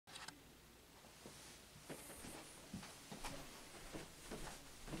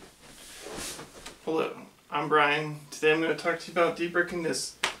Hello, I'm Brian. Today I'm going to talk to you about debricking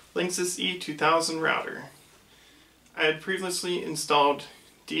this Linksys E2000 router. I had previously installed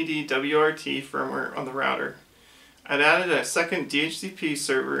DDWRT firmware on the router. I'd added a second DHCP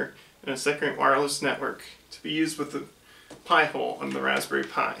server and a second wireless network to be used with the Pi hole on the Raspberry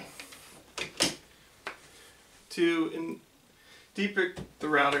Pi. To debrick the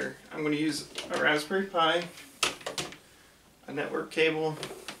router, I'm going to use a Raspberry Pi, a network cable,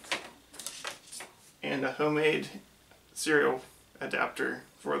 and a homemade serial adapter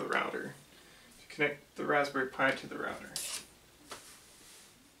for the router to connect the Raspberry Pi to the router.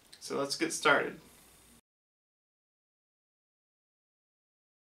 So let's get started.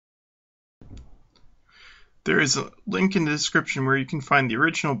 There is a link in the description where you can find the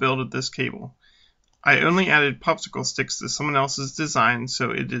original build of this cable. I only added popsicle sticks to someone else's design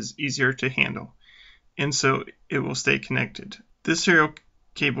so it is easier to handle, and so it will stay connected. This serial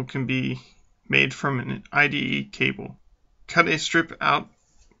cable can be made from an IDE cable. Cut a strip out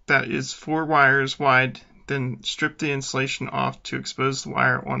that is 4 wires wide, then strip the insulation off to expose the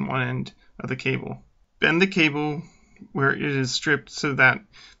wire on one end of the cable. Bend the cable where it is stripped so that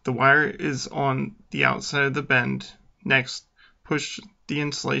the wire is on the outside of the bend. Next, push the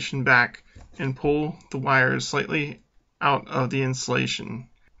insulation back and pull the wires slightly out of the insulation.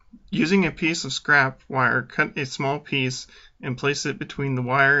 Using a piece of scrap wire, cut a small piece and place it between the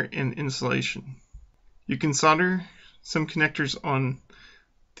wire and insulation. You can solder some connectors on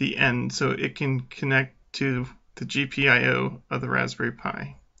the end so it can connect to the GPIO of the Raspberry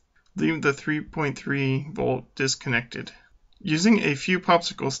Pi. Leave the 3.3 volt disconnected. Using a few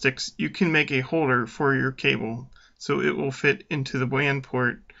popsicle sticks, you can make a holder for your cable so it will fit into the WAN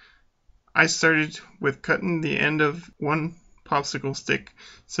port. I started with cutting the end of one popsicle stick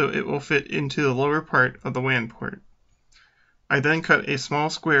so it will fit into the lower part of the WAN port. I then cut a small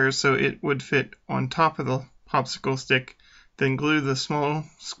square so it would fit on top of the popsicle stick, then glue the small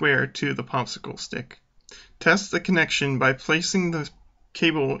square to the popsicle stick. Test the connection by placing the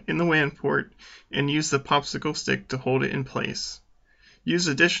cable in the WAN port and use the popsicle stick to hold it in place. Use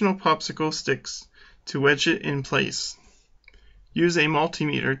additional popsicle sticks to wedge it in place. Use a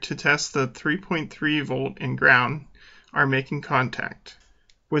multimeter to test the 3.3 volt and ground are making contact.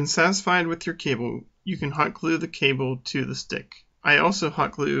 When satisfied with your cable, you can hot glue the cable to the stick. I also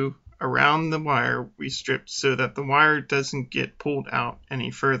hot glue around the wire we stripped so that the wire doesn't get pulled out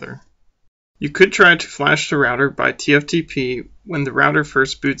any further. You could try to flash the router by TFTP when the router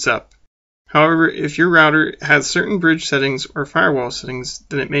first boots up. However, if your router has certain bridge settings or firewall settings,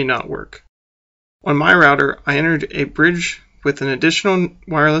 then it may not work. On my router, I entered a bridge with an additional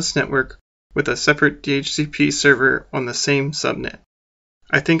wireless network with a separate DHCP server on the same subnet.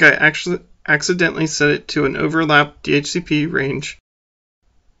 I think I actually accidentally set it to an overlap DHCP range.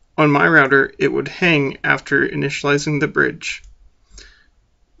 On my router, it would hang after initializing the bridge.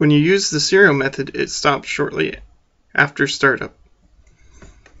 When you use the serial method, it stops shortly after startup.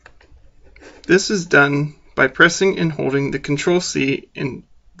 This is done by pressing and holding the Ctrl-C in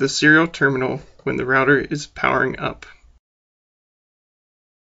the serial terminal when the router is powering up.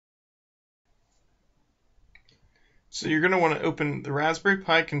 So you're going to want to open the Raspberry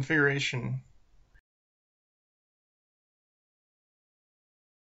Pi configuration.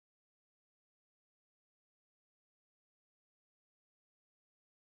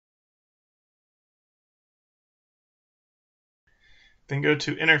 Then go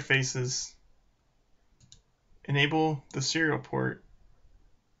to Interfaces, enable the serial port,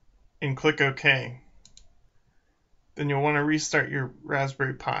 and click OK. Then you'll want to restart your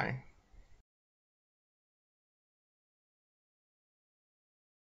Raspberry Pi.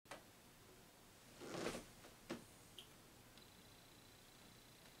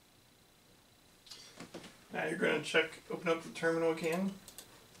 Now you're going to open up the terminal again.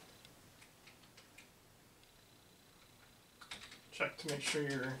 Check to make sure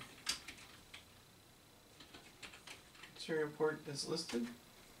your serial port is listed.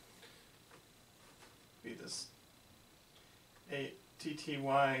 Be this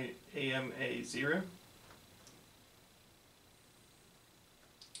TTY AMA0.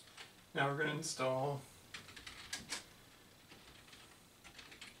 Now we're going to install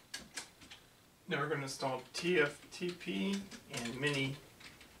TFTP and minicom.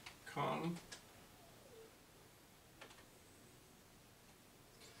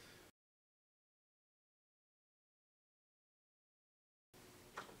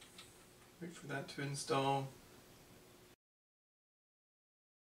 Wait for that to install.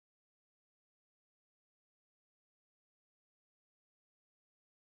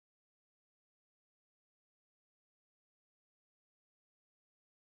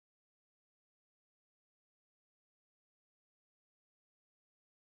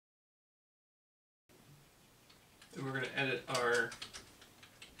 we're going to edit our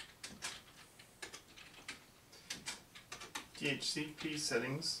DHCP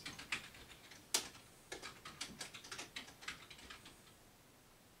settings.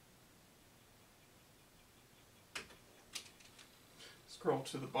 Scroll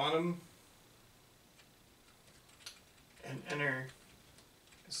to the bottom and enter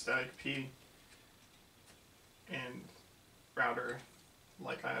a static P and router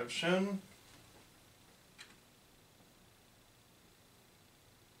like I have shown.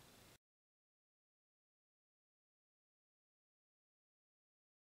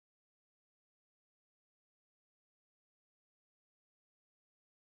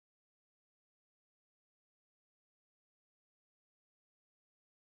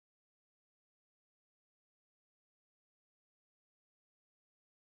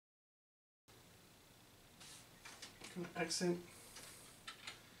 Exit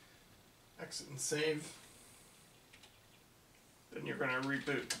and save. Then you're going to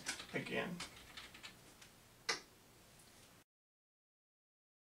reboot again.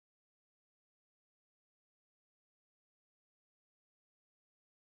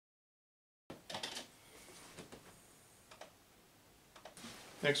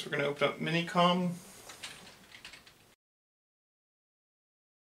 Next, we're going to open up minicom.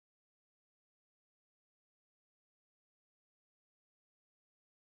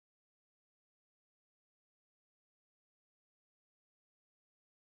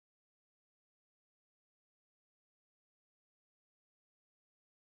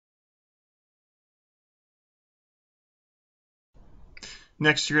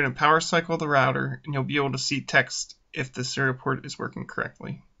 Next, you're going to power cycle the router, and you'll be able to see text if the serial port is working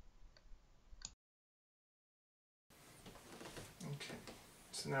correctly. Okay,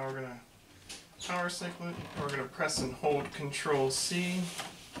 so now we're going to power cycle it. We're going to press and hold Ctrl-C.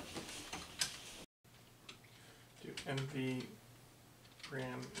 Do MV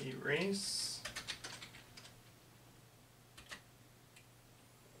RAM erase.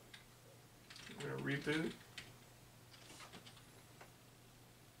 We're going to reboot.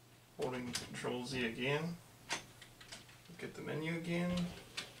 Holding Ctrl-Z again. Get the menu again.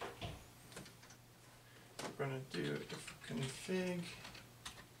 We're going to do if-config.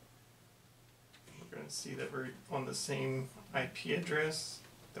 We're going to see that we're on the same IP address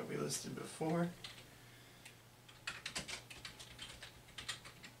that we listed before.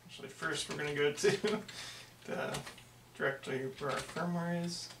 Actually, first we're going to go to the directory where our firmware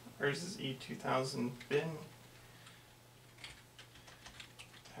is. Ours is E2000 bin.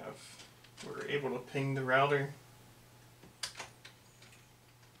 We're able to ping the router.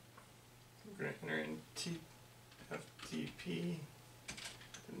 We're going to enter in TFTP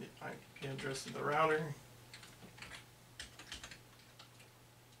and the IP address of the router.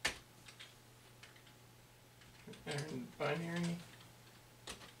 Enter in binary.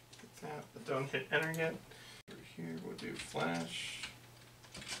 Get that, but don't hit enter yet. Over here we'll do flash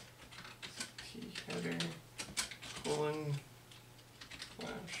t header colon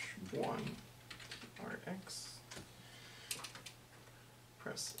 /1 TRX.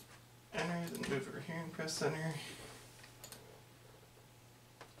 Press enter, then move over here and press enter.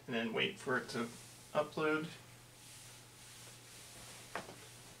 And then wait for it to upload.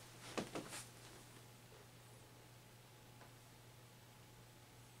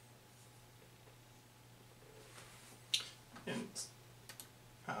 And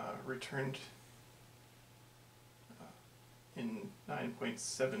returned in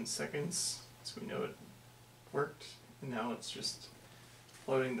 9.7 seconds, so we know it worked. And now it's just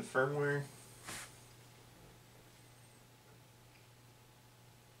loading the firmware.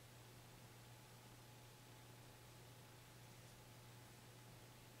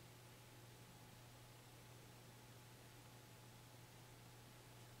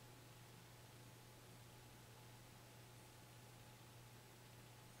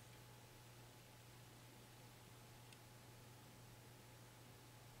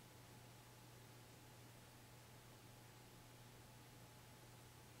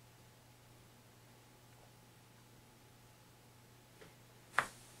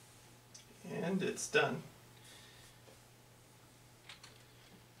 And it's done.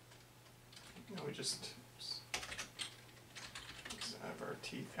 Now we just have our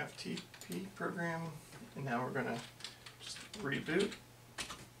TFTP program, and now we're going to just reboot.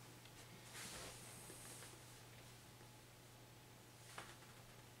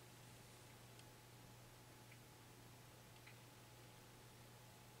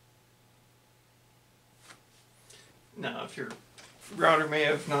 Now, if your router may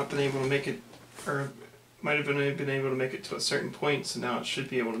have not been able to make it, or might have been able to make it to a certain point, so now it should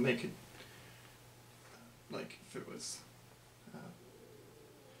be able to make it like if it was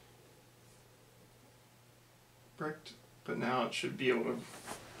bricked, but now it should be able to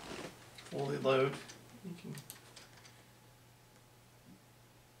fully load. You can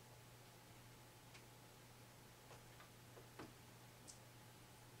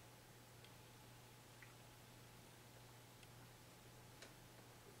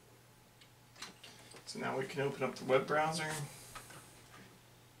So now we can open up the web browser.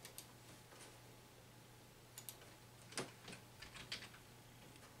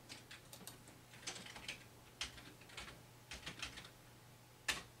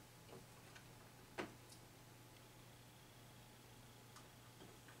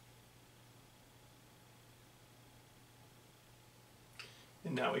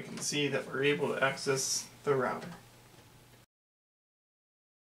 And now we can see that we're able to access the router.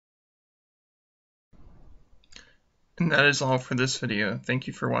 And that is all for this video. Thank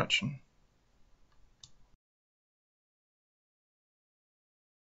you for watching.